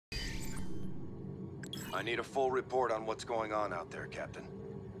I need a full report on what's going on out there, Captain.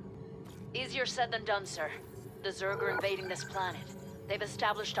 Easier said than done, sir. The Zerg are invading this planet. They've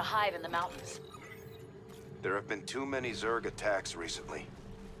established a hive in the mountains. There have been too many Zerg attacks recently.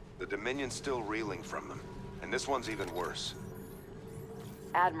 The Dominion's still reeling from them, and this one's even worse.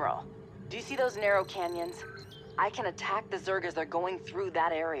 Admiral, do you see those narrow canyons? I can attack the Zerg as they're going through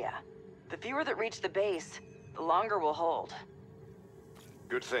that area. The fewer that reach the base, the longer we'll hold.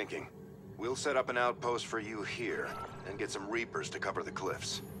 Good thinking. We'll set up an outpost for you here, and get some Reapers to cover the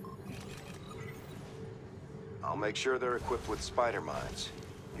cliffs. I'll make sure they're equipped with spider mines.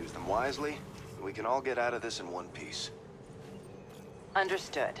 Use them wisely, and we can all get out of this in one piece.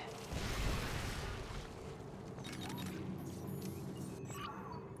 Understood.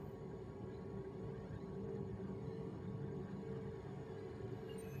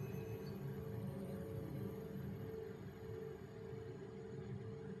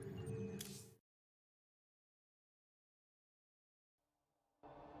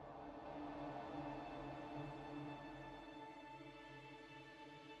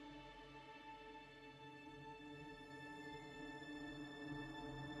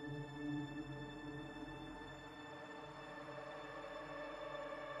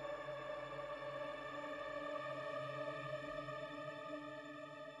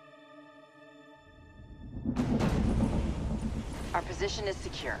 Our position is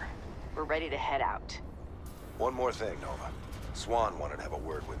secure. We're ready to head out. One more thing, Nova. Swan wanted to have a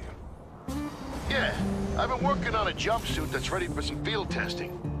word with you. Yeah, I've been working on a jumpsuit that's ready for some field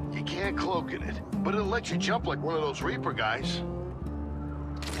testing. You can't cloak in it, but it'll let you jump like one of those Reaper guys.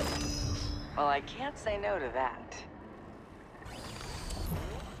 Well, I can't say no to that.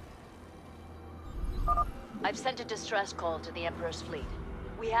 I've sent a distress call to the Emperor's fleet.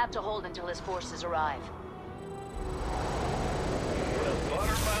 We have to hold until his forces arrive. Well,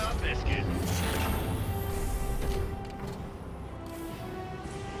 butter my biscuit.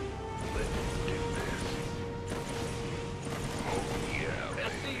 Let's do this. Oh, yeah.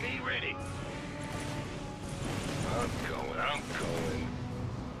 SCV ready. I'm going.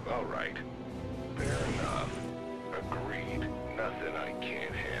 All right. Fair enough. Agreed. Nothing I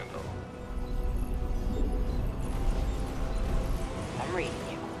can't handle. I'm reading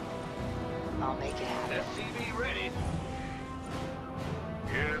you. I'll make it happen. SCV ready.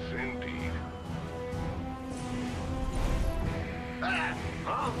 Yes, indeed. Ah!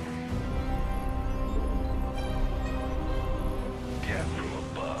 Huh? Cat from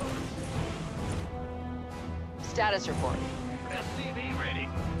above. Status report. SCV ready.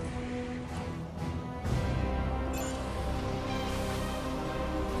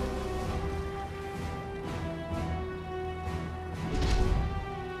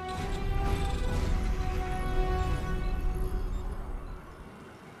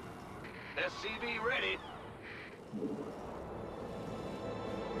 SCV ready.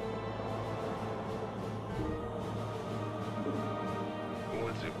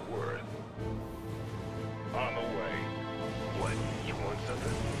 What's it worth? On the way. What? You want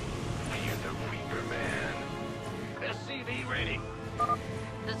something? You're the Reaper man. SCV ready.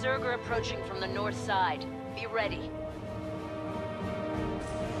 The Zerg are approaching from the north side. Be ready.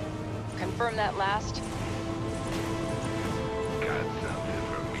 Confirm that last. Got something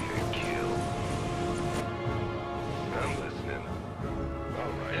for me to kill. I'm listening.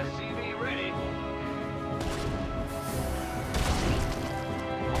 All right. SCV ready.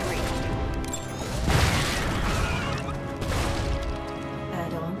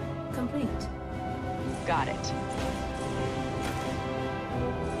 Add-on complete. Got it.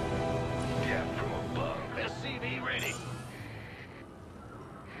 Cat from above. SCV ready.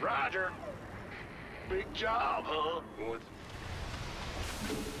 Roger. Big job, huh? What's...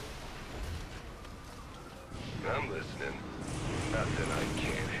 I'm listening. Nothing I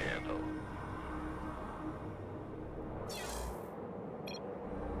can't handle.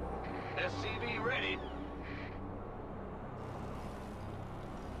 SCV ready.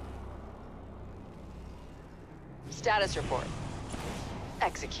 Status report.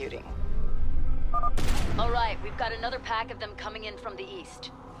 Executing. All right, we've got another pack of them coming in from the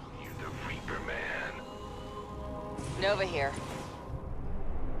east. You're the Reaper man. Nova here.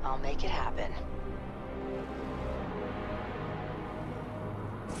 I'll make it happen.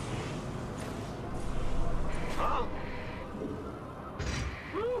 Huh?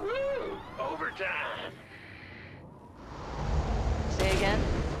 Woo-hoo! Overtime! Say again?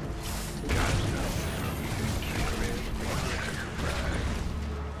 Got something for me to keep in.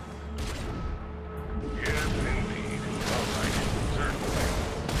 Yes, indeed. All right, certainly.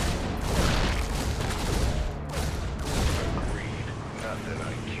 Agreed. Nothing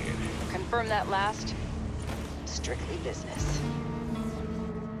I can't. Confirm that last. strictly business.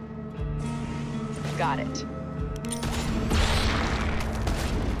 Got it.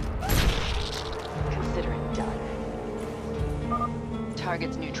 Consider it done.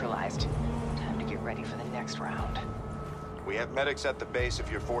 Target's neutralized. Time to get ready for the next round. We have medics at the base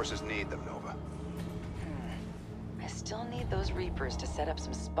if your forces need them, Nova. I still need those Reapers to set up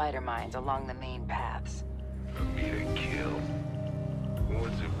some spider mines along the main paths. For me to kill?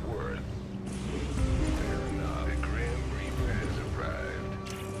 What's it worth? Fair enough. The Grim Reaper has arrived.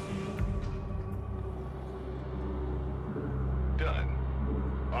 Done.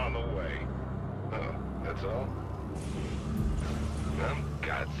 On the way. Oh, that's all?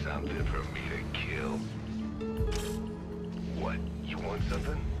 Got something for me to kill. What? You want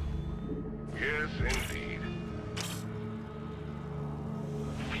something? Yes, indeed.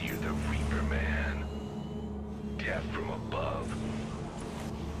 Fear the Reaper, man. Death from above.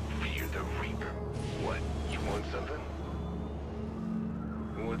 Fear the Reaper. What? You want something?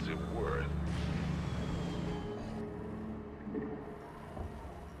 What's it worth?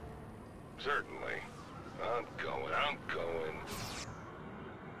 Certainly. I'm going.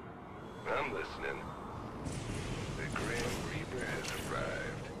 I'm listening. The Grim Reaper has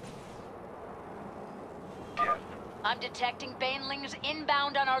arrived. Death. I'm detecting banelings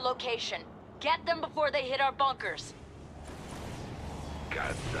inbound on our location. Get them before they hit our bunkers.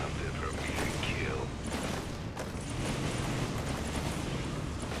 Got something for me to kill.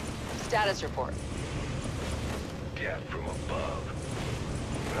 Status report. Death from above.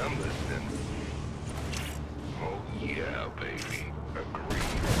 I'm listening. Oh yeah, baby.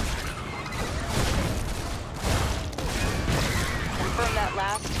 Agreed. Confirm that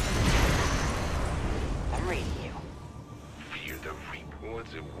last. I'm reading you. Fear the Reaper.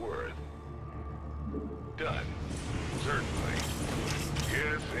 What's it worth? Done. Certainly.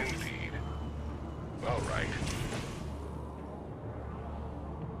 Yes, indeed. All right.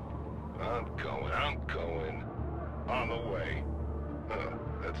 I'm going. On the way. Huh,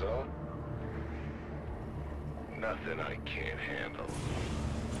 that's all? Nothing I can't handle.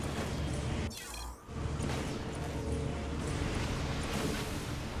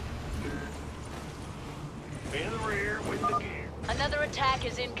 In the rear with the gear. Another attack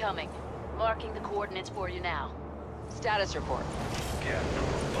is incoming. Marking the coordinates for you now. Status report. Death from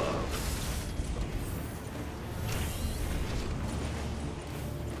above.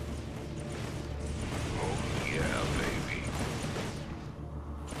 Oh yeah, baby.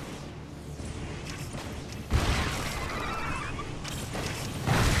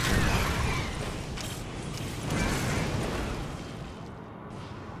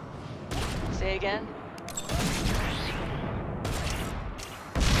 Say again?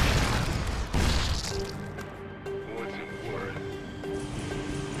 What's it worth?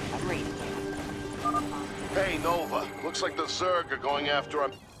 I'm reading you. Hey, Nova. Looks like the Zerg are going after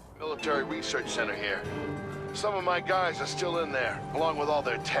our military research center here. Some of my guys are still in there, along with all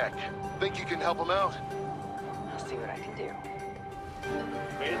their tech. Think you can help them out? I'll see what I can do.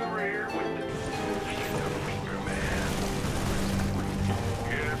 In the rear with the Reaper man.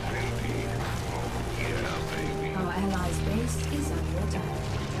 Yes, indeed. Oh, yeah, baby. Our allies' base is under attack.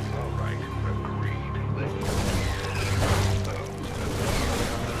 All right, agreed. Let's go. Oh, done.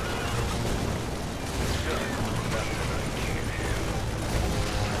 Nothing I can't handle.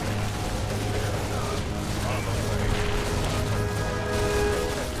 Fair enough. On the way.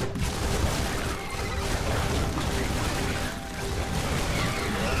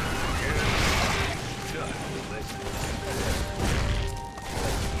 Done. Let's go.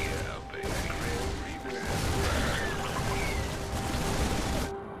 Yeah, baby. Grim Reaper has arrived.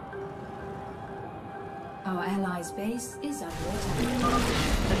 Our allies' base is under attack.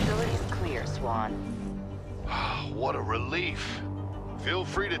 Facility's clear, Swan. What a relief. Feel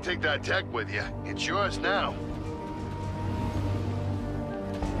free to take that tech with you. It's yours now.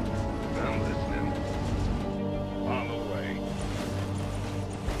 I'm listening. On the way.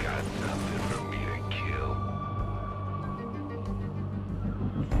 Got something for me to kill.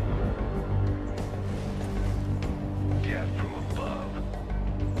 Death from above.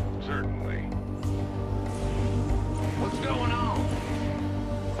 Certainly. What's going on?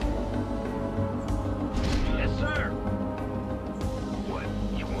 Yes, sir. What?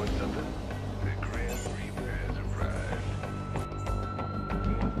 You want something? The Grim Reaper has arrived.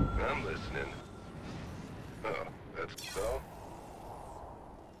 I'm listening. Oh, that's so?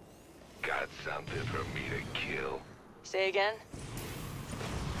 Got something for me to kill. Say again?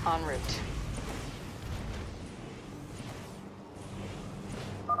 En route.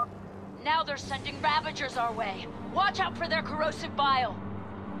 Now they're sending Ravagers our way. Watch out for their corrosive bile.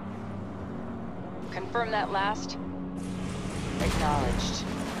 Confirm that last. Acknowledged.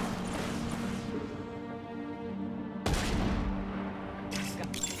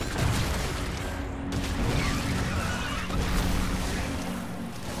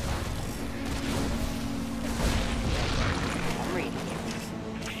 I'm reading you.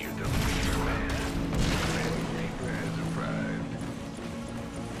 You the leader, man. The Reaper has arrived.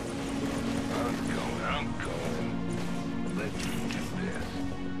 I'm going. Let's do this.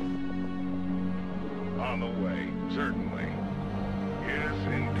 On the way, certainly. Yes,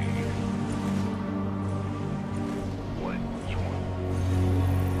 indeed. What you want?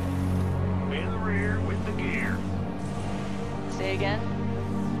 In the rear with the gear. Say again?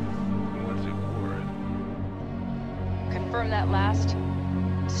 What's it worth? Confirm that last.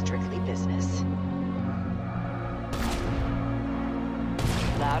 Strictly business.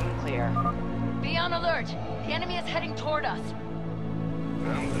 Loud and clear. Be on alert. The enemy is heading toward us.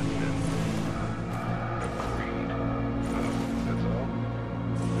 I'm listening. Agreed. That's all?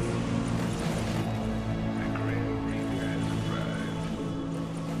 The Grand Reaper has arrived.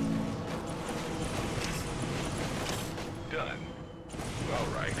 Done. All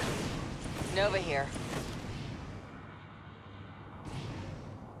right. Nova here.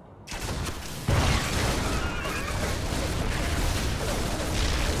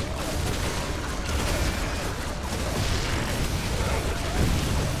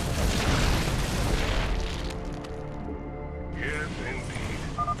 Yes, indeed.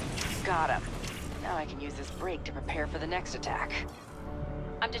 Got him. Now I can use this break to prepare for the next attack.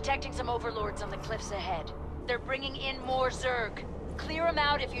 I'm detecting some overlords on the cliffs ahead. They're bringing in more Zerg. Clear them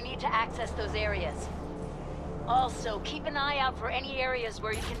out if you need to access those areas. Also, keep an eye out for any areas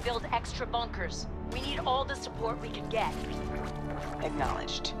where you can build extra bunkers. We need all the support we can get.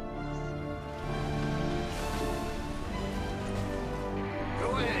 Acknowledged.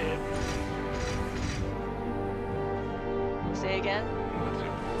 Go ahead. Say again? What's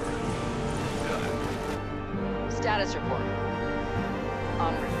it worth? Done. Status report.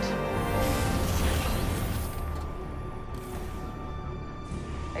 En route.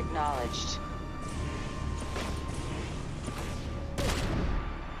 Acknowledged.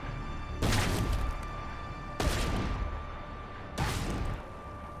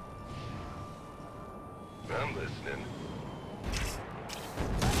 I'm listening.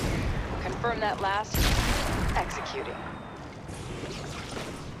 Confirm that last. Executing.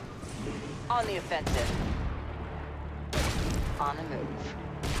 On the offensive. On the move.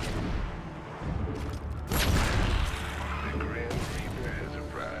 The Grand Reaper has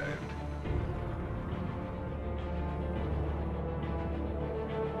arrived.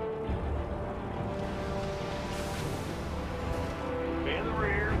 In the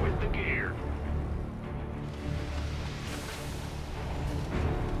rear with the gear.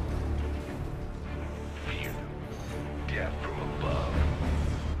 Phew. Death from above.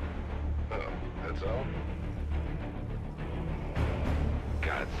 Oh, that's all?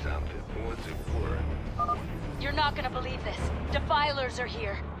 Got something. What's it worth? You're not gonna believe this. Defilers are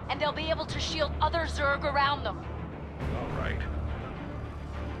here, and they'll be able to shield other Zerg around them. All right.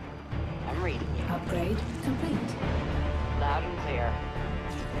 I'm reading you. Upgrade complete. Loud and clear.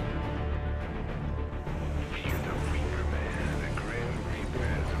 You're the Reaper, man. The Grand Reaper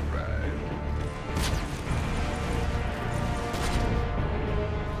has arrived.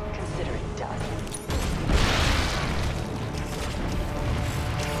 Consider it done.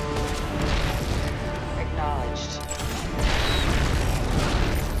 Acknowledged.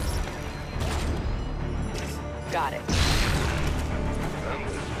 Got it. I'm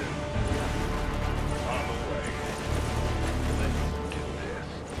listening. On the way. Let's do this.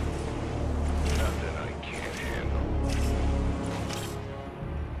 Nothing I can't handle.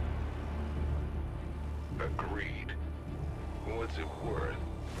 Agreed. What's it worth?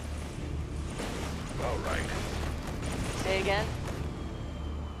 All right. Say again?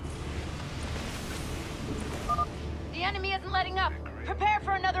 The enemy isn't letting up. Prepare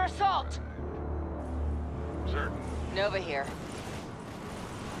for another assault. Certain. Nova here.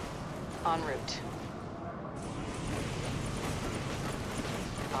 En route.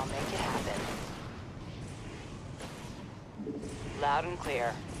 I'll make it happen. Loud and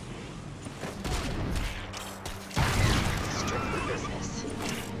clear. Strictly business.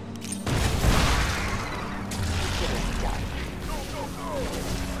 Consider it done.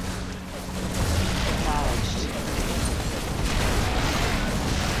 Acknowledged.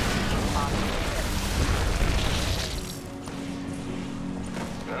 On the way.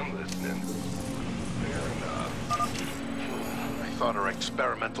 I'm listening. Fair enough. I thought our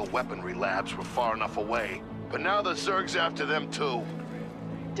experimental weaponry labs were far enough away. But now the Zerg's after them too.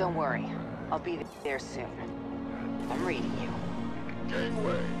 Don't worry. I'll be there soon. I'm reading you.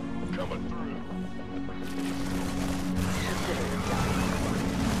 Gangway, coming through. Consider it done.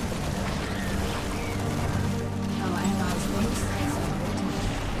 Our allies' base is under attack.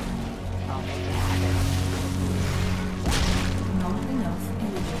 I'll make it happen. Not enough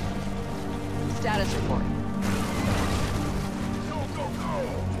energy. Status report. Go, go, go!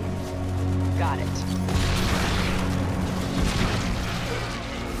 Got it.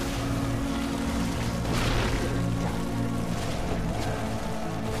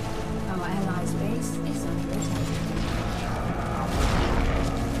 Our allies' base is under attack.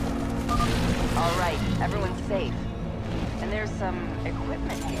 All right, everyone's safe. And there's some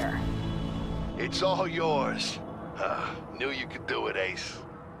equipment here. It's all yours. Knew you could do it, Ace.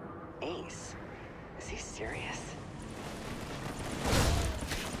 Ace? Is he serious?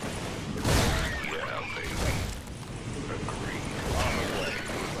 Yeah, baby. Agreed. On the way.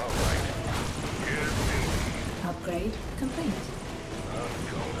 All right. Yes, indeed. Upgrade complete. I'm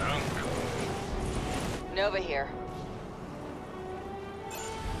going. Nova here.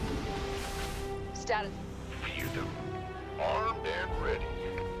 Status. View them. Armed and ready.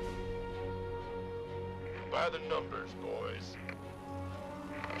 By the numbers, boys.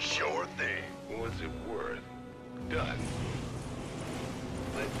 Sure thing. What's it worth? Done.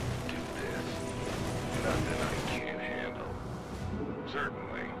 Let's do this. Nothing I can't handle.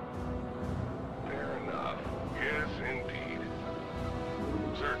 Certainly. Fair enough. Yes, indeed.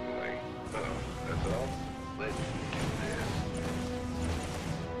 Certainly. That's all? Let's do this.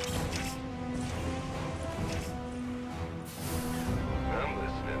 I'm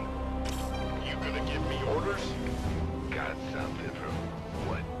listening. You gonna give me orders? Got something from...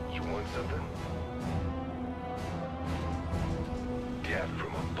 What? You want something? Death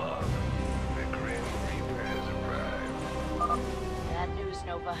from above. The Grim Reaper has arrived. Bad news,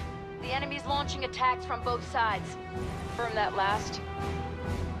 Nova. The enemy's launching attacks from both sides. Confirm that last.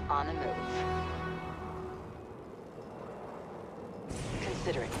 On the move.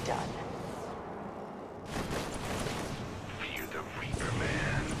 Consider it done. Fear the Reaper,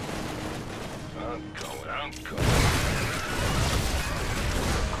 man. I'm going.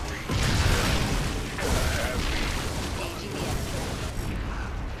 Engaging the enemy.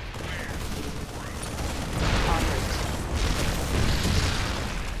 En route.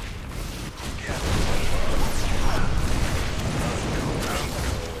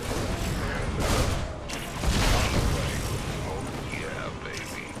 Yeah,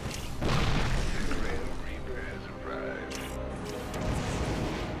 baby. The Grim Reaper has arrived.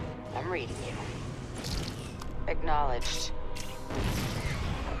 I'm reading you. Acknowledged.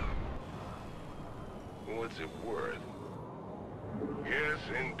 What's it worth? Yes,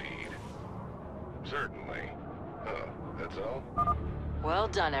 indeed. Certainly. That's all? Well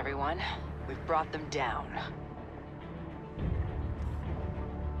done, everyone. We've brought them down.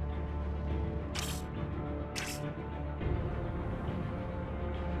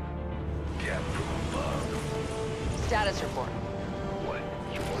 Death from above. Status report. What?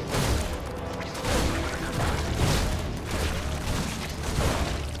 You want?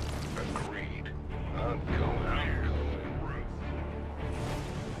 Agreed. I'm going.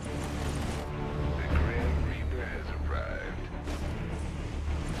 The Grim Reaper has arrived.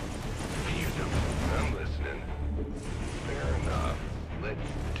 View them. I'm listening. Fair enough. Let's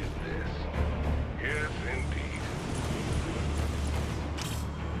do this. Yes, indeed.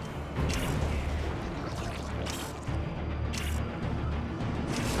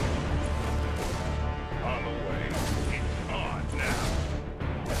 On the way. It's on now.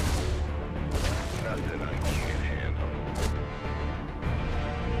 Nothing I can't handle.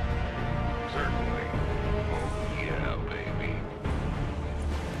 Certainly. Oh, yeah, baby.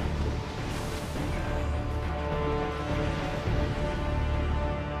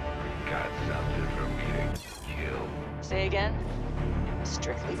 Got something for me to kill. Say again?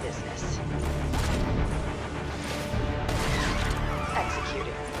 Strictly business.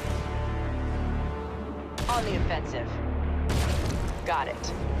 Executed. On the offensive. Got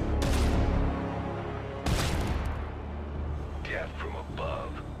it. Death from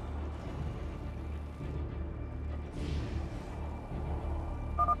above.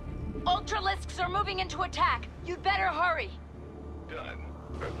 Ultralisks are moving into attack. You'd better hurry. Done.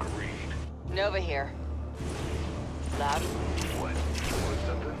 Agreed. Nova here. Loud. What? You want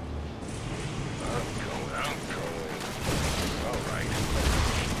something? I'm going. All right.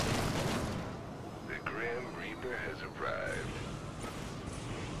 The Grim Reaper has arrived.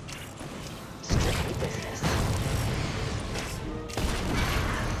 Strictly business.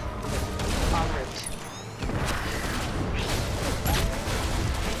 En route.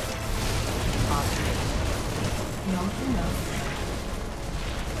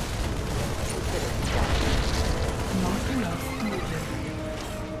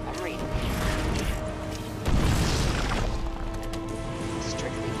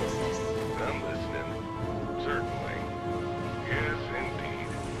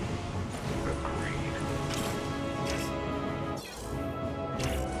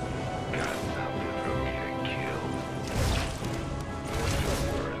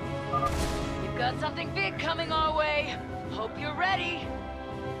 got something big coming our way. Hope you're ready.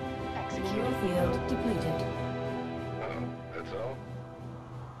 Mineral field depleted. Oh, that's all?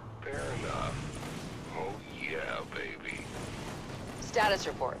 Fair enough. Oh yeah, baby. Status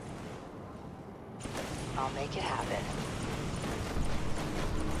report. I'll make it happen.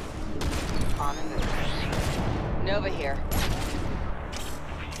 On the move. Nova here.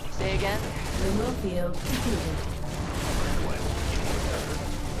 Say again? Mineral field depleted.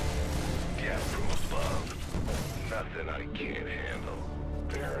 Yeah, from above. Nothing I can't handle.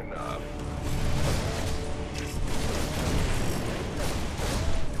 Fair enough.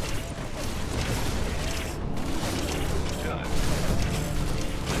 Done.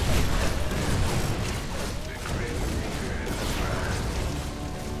 The Grim Reaper has arrived.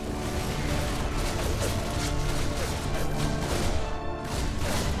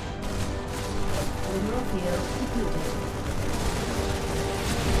 Mineral field depleted.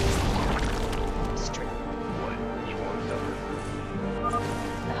 What? You want something?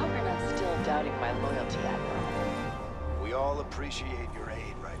 I hope you're not still doubting my loyalty, Admiral. We all appreciate your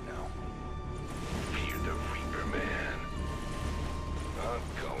aid right now. Fear the Reaper, man.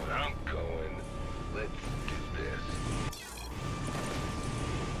 I'm going. Let's do this.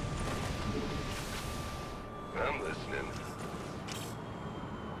 I'm listening.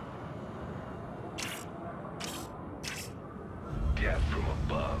 Death from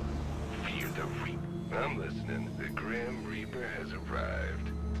above. Fear the Reaper. I'm listening. The Grim Reaper has arrived.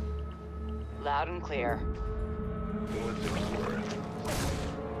 Loud and clear. What's it worth?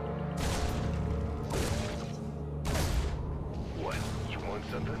 What? You want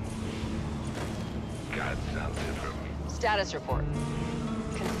something? Got something from me. Status report.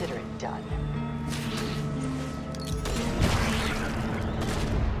 Consider it done.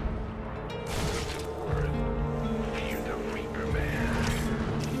 What's it worth? Fear the Reaper, man.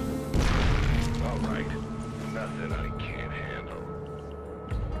 All right. Nothing I can't handle.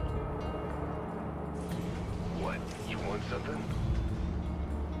 What? You want something?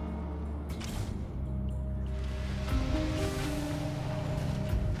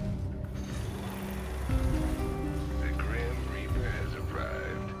 The Grim Reaper has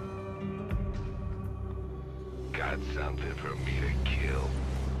arrived. Got something for me to kill.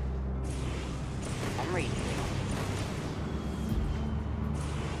 I'm reading.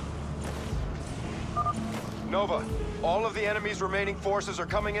 Nova, all of the enemy's remaining forces are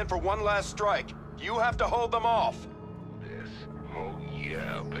coming in for one last strike. You have to hold them off. This. Oh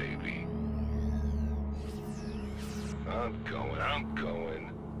yeah, baby. I'm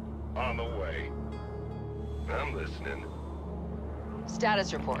going. On the way. I'm listening.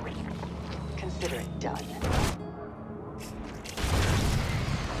 Status report. Consider it done.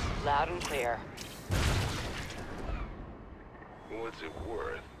 Loud and clear. What's it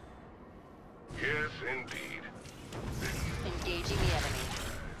worth? Yes, indeed. Engaging the enemy.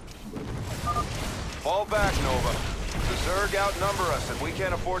 Fall back, Nova. The Zerg outnumber us, and we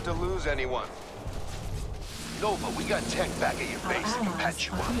can't afford to lose anyone. Nova, we got tech back at your base that can patch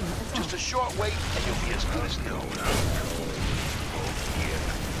you up. Just a short wait, and you'll be as good as new.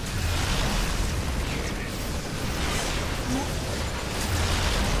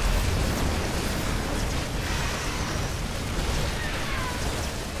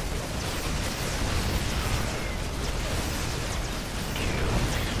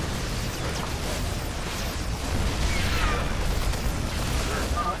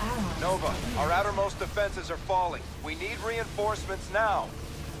 Nova, our outermost defenses are falling. We need reinforcements now.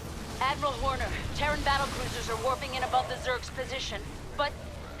 Admiral Horner, Terran battlecruisers are warping in above the Zerg's position, but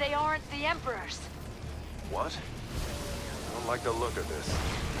they aren't the Emperor's. What? I don't like the look of this.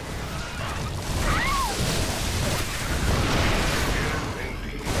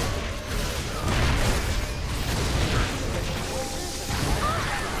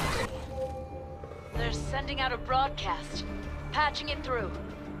 They're sending out a broadcast, patching it through.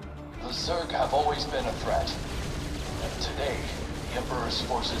 The Zerg have always been a threat. And today, the Emperor's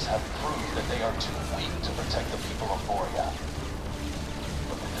forces have proved that they are too weak to protect the people of Borea.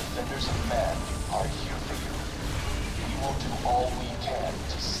 But the defenders of man are here for you. We will do all we can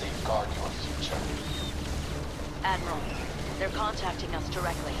to safeguard your future. Admiral, they're contacting us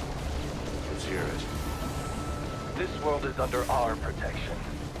directly. Let's hear it. This world is under our protection.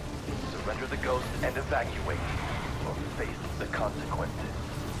 Surrender the Ghost and evacuate, or face the consequences.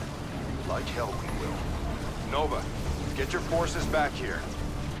 Like hell we will. Nova, get your forces back here.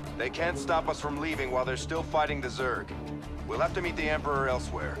 They can't stop us from leaving while they're still fighting the Zerg. We'll have to meet the Emperor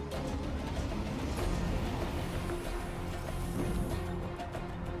elsewhere.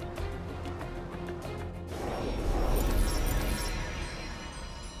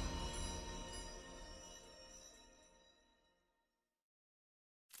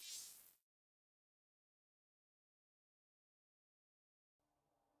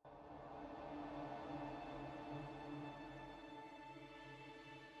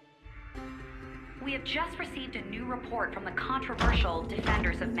 We have just received a new report from the controversial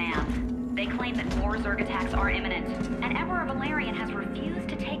Defenders of Man. They claim that more Zerg attacks are imminent, and Emperor Valerian has refused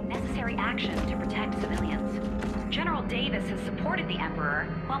to take necessary action to protect civilians. General Davis has supported the Emperor,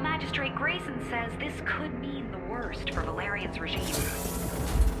 while Magistrate Grayson says this could mean the worst for Valerian's regime.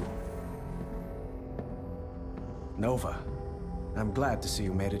 Nova, I'm glad to see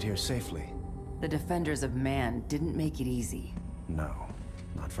you made it here safely. The Defenders of Man didn't make it easy. No,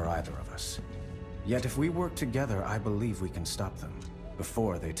 not for either of us. Yet if we work together, I believe we can stop them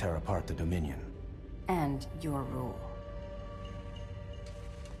before they tear apart the Dominion. And your rule.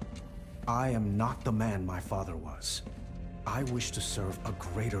 I am not the man my father was. I wish to serve a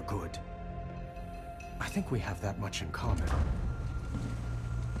greater good. I think we have that much in common.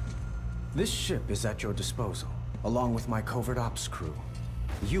 This ship is at your disposal, along with my covert ops crew.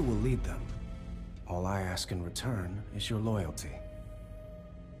 You will lead them. All I ask in return is your loyalty.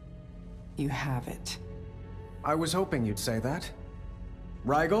 You have it. I was hoping you'd say that.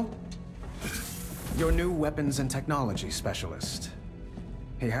 Rigel? Your new weapons and technology specialist.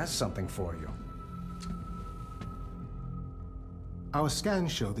 He has something for you. Our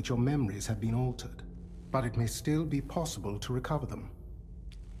scans show that your memories have been altered, but it may still be possible to recover them.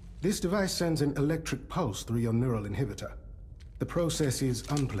 This device sends an electric pulse through your neural inhibitor. The process is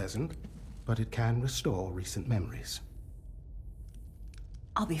unpleasant, but it can restore recent memories.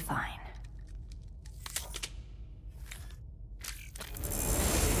 I'll be fine.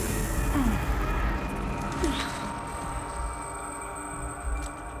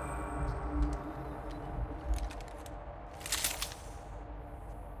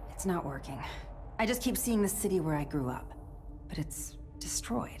 It's not working. I just keep seeing the city where I grew up. But it's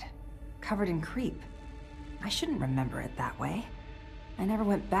destroyed. Covered in creep. I shouldn't remember it that way. I never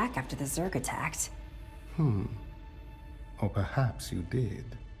went back after the Zerg attacked. Or perhaps you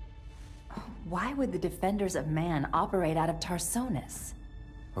did. Why would the Defenders of Man operate out of Tarsonis?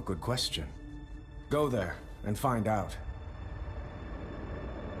 A good question. Go there and find out.